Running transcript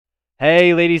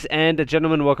Hey ladies and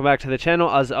gentlemen, welcome back to the channel.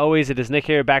 As always, it is Nick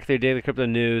here, back with your daily crypto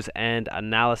news and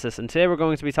analysis. And today we're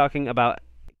going to be talking about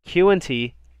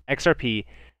QNT, XRP,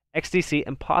 XDC,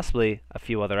 and possibly a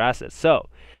few other assets. So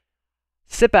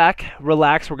sit back,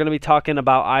 relax. We're going to be talking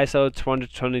about ISO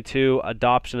 222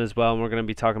 adoption as well, and we're going to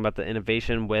be talking about the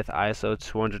innovation with ISO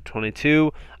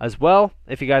 222 as well.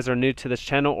 If you guys are new to this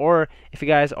channel, or if you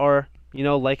guys are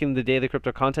liking the daily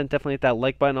crypto content, definitely hit that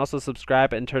like button. Also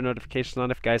subscribe and turn notifications on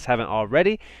if you guys haven't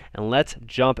already. And let's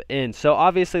jump in. So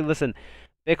obviously, listen,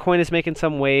 Bitcoin is making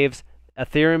some waves.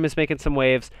 Ethereum is making some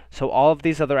waves. So all of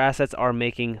these other assets are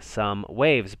making some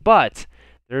waves. But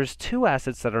there's two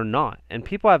assets that are not. And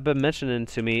people have been mentioning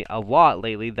to me a lot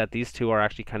lately that these two are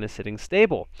actually kind of sitting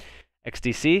stable.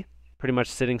 XDC, pretty much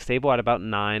sitting stable at about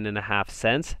 9.5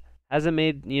 cents. Hasn't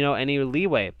made any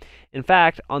leeway. In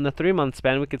fact, on the 3-month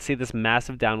span, we could see this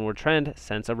massive downward trend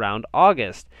since around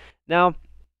August. Now,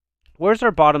 where's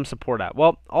our bottom support at?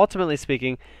 Well, ultimately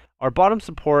speaking, our bottom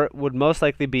support would most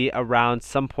likely be around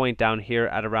some point down here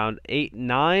at around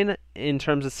 8.9 in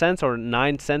terms of cents, or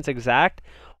 9 cents exact,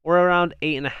 or around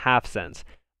 8.5 cents.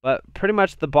 But pretty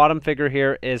much the bottom figure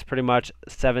here is pretty much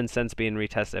 7 cents being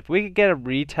retested. If we could get a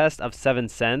retest of 7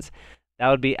 cents, that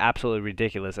would be absolutely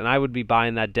ridiculous, and I would be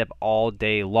buying that dip all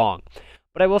day long.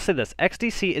 But I will say this,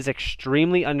 XDC is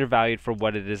extremely undervalued for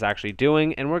what it is actually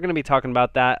doing, and we're going to be talking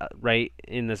about that right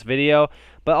in this video.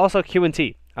 But also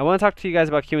QNT. I want to talk to you guys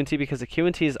about QNT because the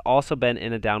QNT has also been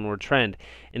in a downward trend.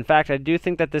 In fact, I do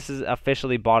think that this is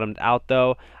officially bottomed out,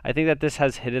 though. I think that this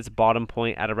has hit its bottom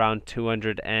point at around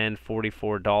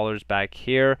 $244 back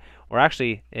here, or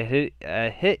actually it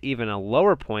hit even a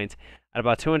lower point at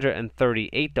about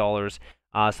 $238.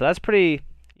 So that's pretty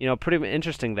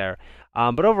interesting there.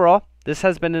 But overall, this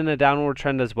has been in a downward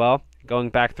trend as well. Going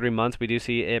back 3 months, we do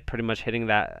see it pretty much hitting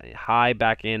that high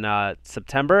back in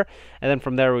September, and then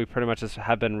from there we pretty much just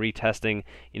have been retesting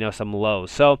some lows.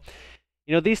 So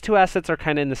these two assets are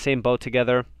kind of in the same boat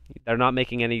together. They're not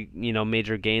making any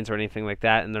major gains or anything like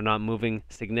that, and they're not moving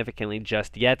significantly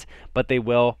just yet, but they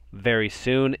will very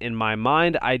soon. In my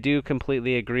mind, I do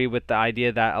completely agree with the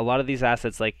idea that a lot of these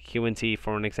assets, like QNT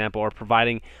for an example, are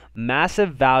providing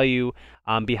massive value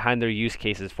behind their use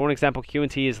cases. For an example,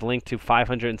 QNT is linked to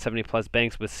 570 plus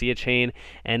banks with SIA chain,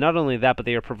 and not only that, but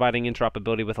they are providing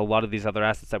interoperability with a lot of these other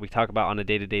assets that we talk about on a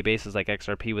day-to-day basis, like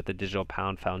XRP with the Digital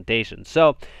Pound Foundation.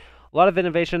 So a lot of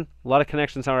innovation, a lot of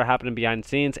connections that are happening behind the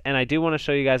scenes, and I do want to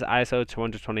show you guys ISO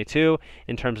 222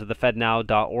 in terms of the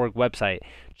fednow.org website.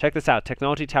 Check this out.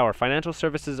 Technology Tower. Financial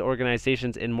services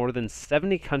organizations in more than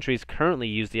 70 countries currently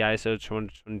use the ISO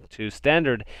 222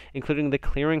 standard, including the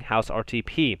clearinghouse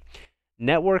RTP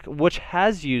network, which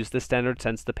has used the standard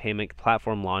since the payment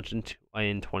platform launched in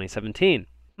 2017.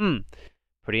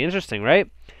 Pretty interesting,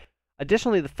 right?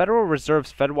 Additionally, the Federal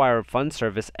Reserve's Fedwire Fund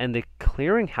Service and the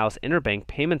Clearinghouse Interbank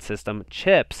Payment System,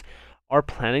 CHIPS, are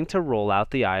planning to roll out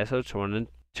the ISO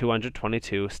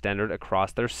 222 standard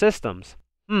across their systems.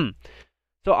 So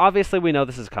obviously we know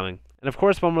this is coming. And of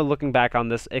course, when we're looking back on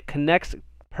this, it connects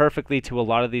perfectly to a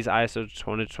lot of these ISO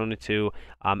 2022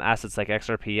 assets like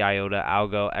XRP, IOTA,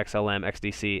 ALGO, XLM,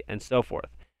 XDC, and so forth.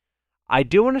 I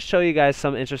do want to show you guys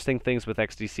some interesting things with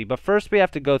XDC, but first we have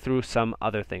to go through some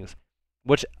other things,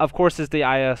 which of course is the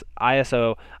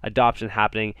ISO adoption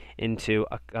happening into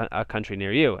a country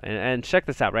near you. And check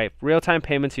this out, right? Real-time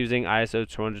payments using ISO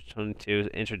 222 is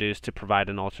introduced to provide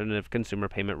an alternative consumer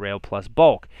payment rail plus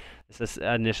bulk. This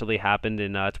initially happened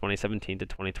in 2017 to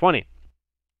 2020.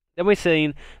 Then we've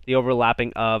seen the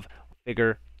overlapping of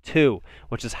Figure 2,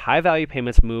 which is high-value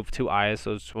payments moved to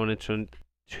ISO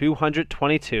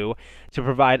 222 to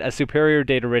provide a superior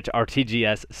data-rich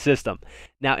RTGS system.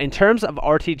 Now, in terms of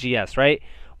RTGS, right,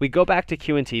 we go back to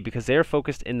QNT because they're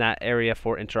focused in that area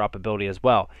for interoperability as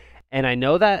well. And I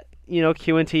know that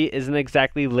QNT isn't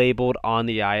exactly labeled on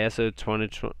the ISO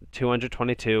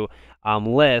 222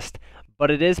 list,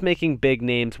 but it is making big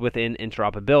names within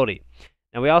interoperability.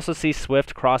 Now we also see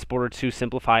Swift cross-border to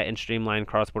simplify and streamline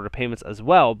cross-border payments as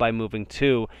well by moving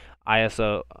to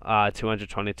ISO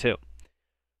 222.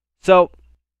 So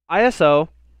ISO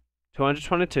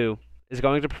 222 is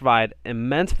going to provide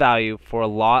immense value for a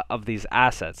lot of these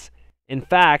assets. In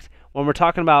fact, when we're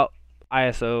talking about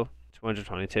ISO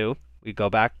 222, we go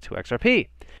back to XRP.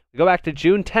 We go back to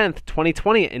June 10th,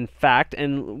 2020, in fact,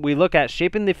 and we look at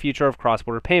shaping the future of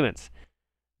cross-border payments.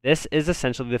 This is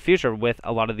essentially the future, with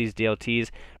a lot of these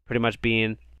DLTs pretty much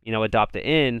being, adopted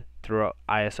in through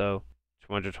ISO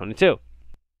 222.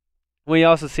 We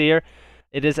also see here,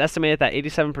 it is estimated that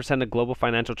 87% of global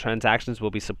financial transactions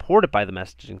will be supported by the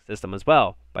messaging system as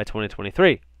well by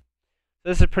 2023. So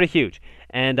this is pretty huge.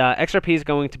 And XRP is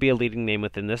going to be a leading name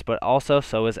within this, but also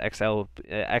so is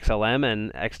XLM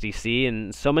and XDC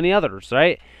and so many others,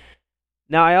 right?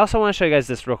 Now, I also want to show you guys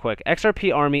this real quick.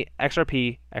 XRP Army,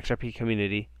 XRP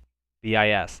Community,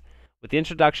 BIS. With the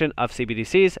introduction of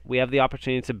CBDCs, we have the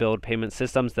opportunity to build payment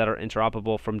systems that are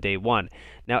interoperable from day one.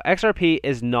 Now, XRP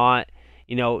is not,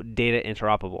 data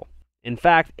interoperable. In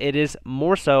fact, it is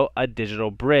more so a digital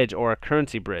bridge or a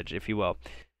currency bridge, if you will.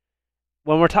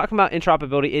 When we're talking about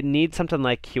interoperability, it needs something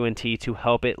like QNT to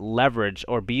help it leverage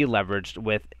or be leveraged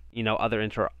with, other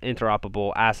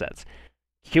interoperable assets.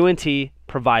 QNT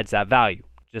provides that value,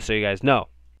 just so you guys know.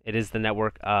 It is the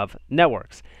network of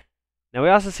networks. Now we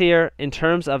also see here, in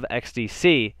terms of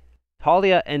XDC,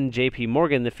 Talia and JP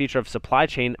Morgan, the future of supply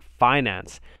chain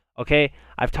finance. Okay,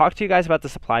 I've talked to you guys about the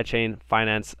supply chain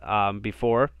finance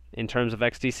before in terms of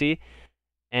XDC,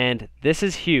 and this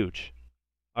is huge.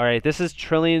 All right, this is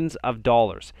trillions of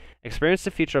dollars. Experience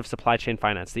the future of supply chain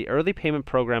finance. The early payment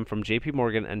program from JP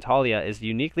Morgan and Talia is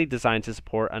uniquely designed to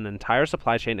support an entire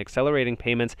supply chain, accelerating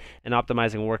payments and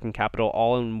optimizing working capital,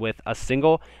 all in with a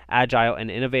single, agile, and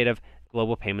innovative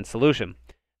global payment solution.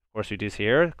 Of course, we do see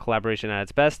here collaboration at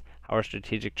its best, how our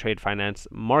strategic trade finance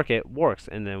market works.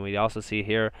 And then we also see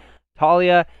here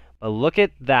Talia, but look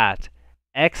at that,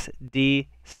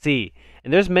 XDC.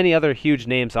 And there's many other huge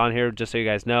names on here, just so you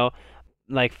guys know,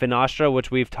 like Finastra, which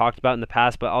we've talked about in the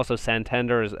past, but also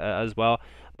Santander as well.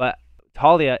 But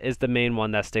Talia is the main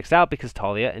one that sticks out because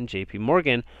Talia and JP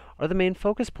Morgan are the main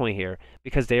focus point here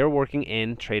because they are working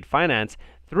in trade finance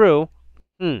through,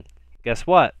 guess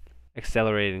what?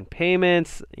 Accelerating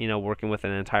payments, working with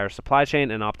an entire supply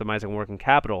chain and optimizing working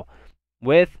capital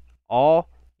with all,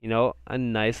 a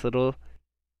nice little,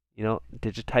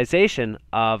 digitization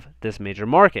of this major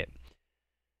market.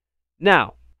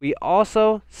 Now, we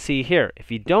also see here, if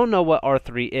you don't know what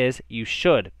R3 is, you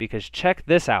should, because check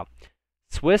this out.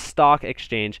 Swiss Stock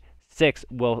Exchange 6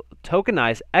 will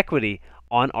tokenize equity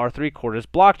on R3 Corda's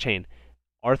blockchain.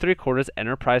 R3 Corda's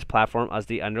enterprise platform as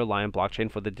the underlying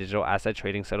blockchain for the digital asset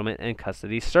trading, settlement, and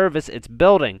custody service it's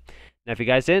building. Now, if you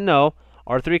guys didn't know,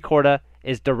 R3 Corda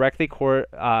is directly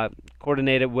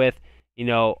coordinated with,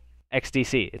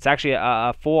 XDC. It's actually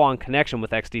a full-on connection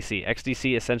with XDC.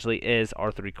 XDC essentially is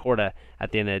R3 Corda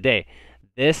at the end of the day.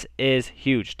 This is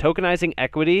huge. Tokenizing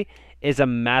equity is a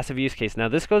massive use case. Now,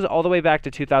 this goes all the way back to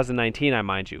 2019, I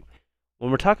mind you.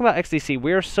 When we're talking about XDC,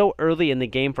 we are so early in the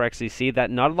game for XDC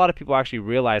that not a lot of people actually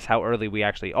realize how early we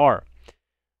actually are.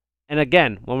 And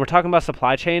again, when we're talking about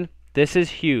supply chain, this is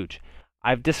huge.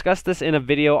 I've discussed this in a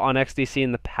video on XDC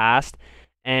in the past,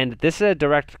 and this is a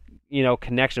direct,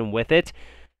 connection with it.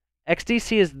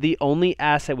 XDC is the only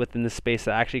asset within the space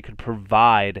that actually could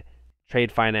provide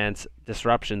trade finance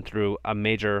disruption through a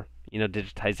major,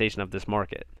 digitization of this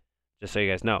market, just so you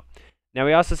guys know. Now,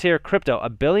 we also see here crypto,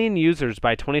 1 billion users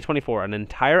by 2024, an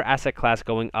entire asset class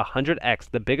going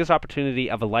 100x, the biggest opportunity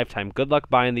of a lifetime. Good luck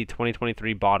buying the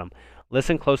 2023 bottom.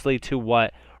 Listen closely to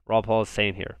what Rob Paul is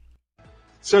saying here.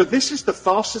 So this is the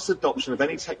fastest adoption of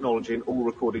any technology in all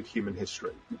recorded human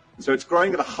history. So it's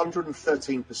growing at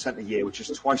 113% a year, which is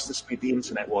twice the speed the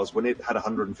internet was when it had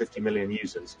 150 million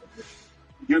users.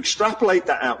 You extrapolate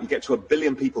that out, you get to 1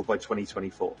 billion people by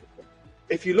 2024.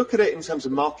 If you look at it in terms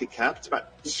of market cap, it's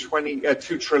about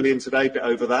 2 trillion today, a bit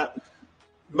over that.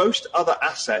 Most other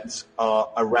assets are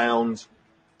around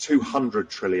 200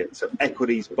 trillion. So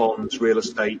equities, bonds, real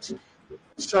estate.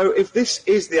 So if this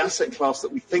is the asset class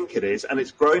that we think it is, and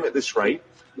it's growing at this rate,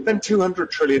 then 200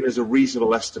 trillion is a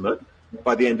reasonable estimate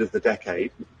by the end of the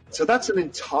decade. So that's an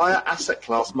entire asset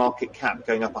class market cap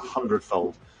going up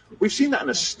 100-fold. We've seen that in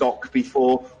a stock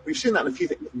before. We've seen that in a few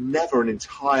things, never an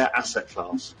entire asset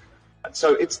class.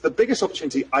 So it's the biggest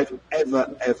opportunity I've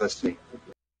ever seen.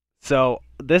 So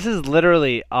this is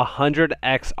literally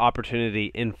 100x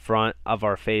opportunity in front of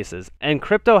our faces. And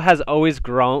crypto has always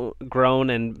grown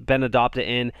and been adopted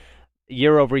in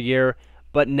year over year,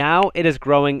 but now it is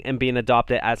growing and being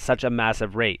adopted at such a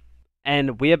massive rate.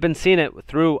 And we have been seeing it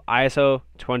through ISO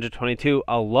 222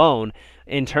 alone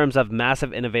in terms of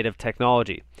massive innovative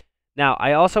technology. Now,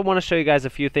 I also want to show you guys a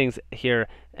few things here,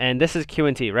 and this is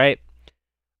QNT, right?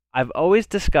 I've always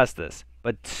discussed this,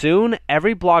 but soon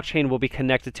every blockchain will be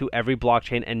connected to every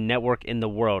blockchain and network in the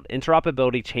world.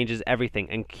 Interoperability changes everything,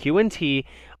 and QNT,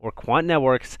 or Quant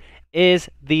Networks, is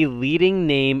the leading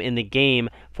name in the game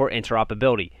for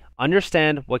interoperability.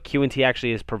 Understand what QNT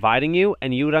actually is providing you,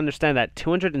 and you would understand that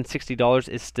 $260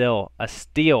 is still a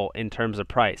steal in terms of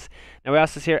price. Now, we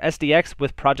also see here SDX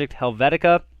with Project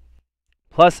Helvetica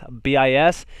plus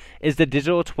BIS is the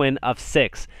digital twin of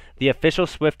SIX, the official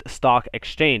Swift stock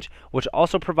exchange, which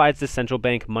also provides the central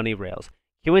bank money rails.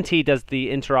 QNT does the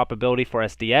interoperability for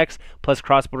SDX, plus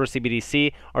cross-border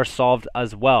CBDC are solved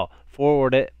as well,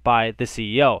 forwarded by the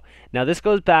CEO. Now this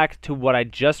goes back to what I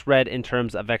just read in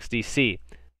terms of XDC,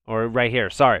 or right here,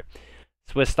 sorry.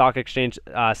 Swiss Stock Exchange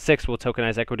 6 will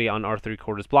tokenize equity on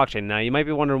R3/4 blockchain. Now you might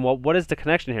be wondering, well, what is the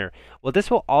connection here? Well, this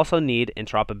will also need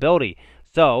interoperability.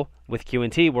 So with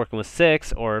QNT working with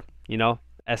 6, or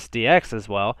SDX as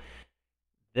well,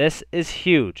 this is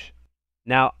huge.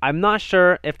 Now I'm not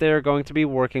sure if they're going to be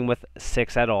working with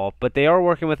 6 at all, but they are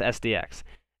working with SDX.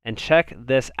 And check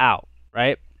this out,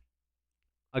 right?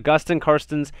 Augustin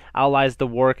Carstens outlines the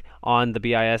work on the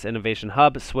BIS Innovation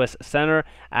Hub Swiss Center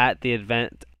at the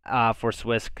event for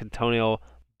Swiss cantonal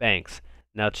banks.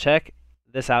 Now check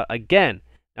this out again.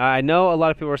 Now I know a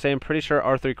lot of people are saying pretty sure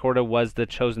R3/4 was the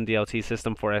chosen DLT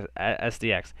system for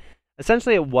SDX.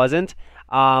 Essentially it wasn't,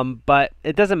 but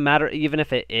it doesn't matter even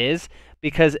if it is,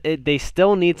 because they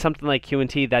still need something like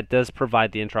QNT that does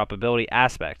provide the interoperability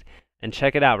aspect. And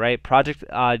check it out, right? Project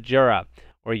Jura,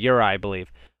 or Jura, I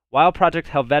believe. While Project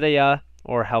Helvetia,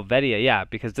 or Helvetia, yeah,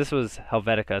 because this was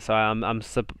Helvetica, so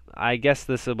I guess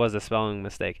this was a spelling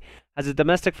mistake. As a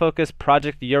domestic focus,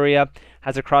 Project Uria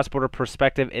has a cross-border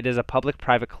perspective. It is a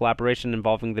public-private collaboration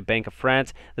involving the Bank of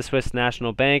France, the Swiss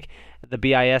National Bank, the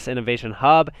BIS Innovation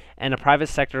Hub, and a private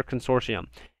sector consortium.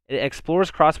 It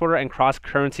explores cross-border and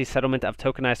cross-currency settlement of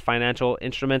tokenized financial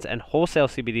instruments and wholesale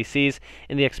CBDCs.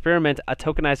 In the experiment, a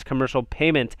tokenized commercial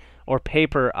payment or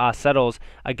paper settles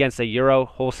against a euro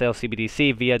wholesale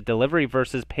CBDC via delivery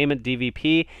versus payment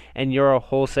DVP, and euro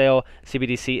wholesale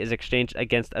CBDC is exchanged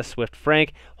against a Swift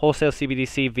franc wholesale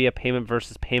CBDC via payment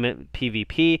versus payment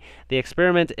PVP. The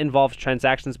experiment involves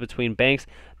transactions between banks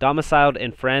domiciled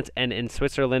in France and in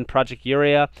Switzerland. Project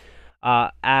Uria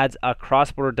adds a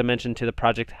cross-border dimension to the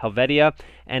Project Helvetia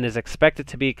and is expected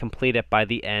to be completed by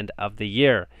the end of the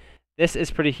year. This is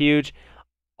pretty huge.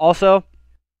 Also,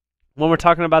 when we're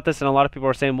talking about this, and a lot of people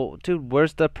are saying, well, dude,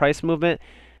 where's the price movement?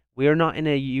 We are not in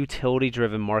a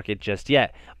utility-driven market just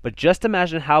yet. But just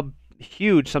imagine how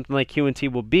huge something like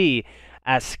QNT will be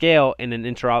at scale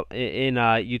in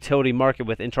a utility market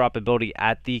with interoperability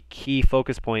at the key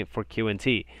focus point for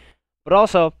QNT. But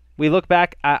also, we look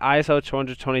back at ISO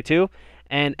 222,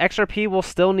 and XRP will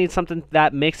still need something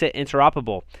that makes it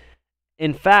interoperable.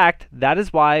 In fact, that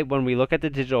is why when we look at the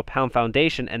Digital Pound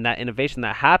Foundation and that innovation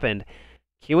that happened,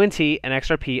 QNT and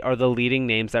XRP are the leading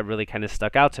names that really kind of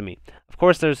stuck out to me. Of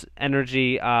course, there's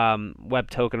Energy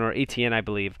Web Token, or ETN, I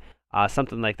believe,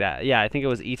 something like that. Yeah, I think it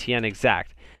was ETN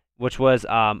exact, which was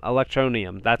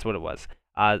Electronium. That's what it was.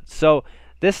 So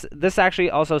this actually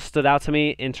also stood out to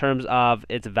me in terms of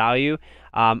its value.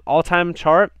 All-time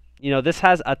chart, this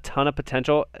has a ton of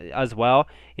potential as well.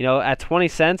 At 20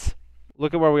 cents,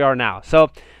 look at where we are now. So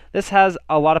this has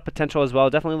a lot of potential as well.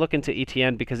 Definitely look into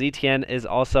ETN, because ETN is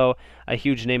also a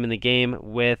huge name in the game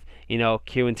with,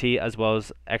 QNT as well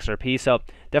as XRP. So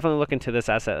definitely look into this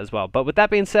asset as well. But with that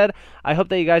being said, I hope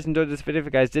that you guys enjoyed this video. If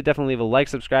you guys did, definitely leave a like,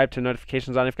 subscribe, turn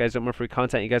notifications on. If you guys want more free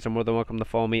content, you guys are more than welcome to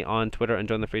follow me on Twitter and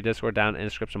join the free Discord down in the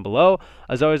description below.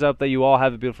 As always, I hope that you all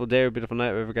have a beautiful day or a beautiful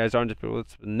night, wherever you guys are. And just be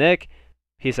with Nick.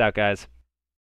 Peace out, guys.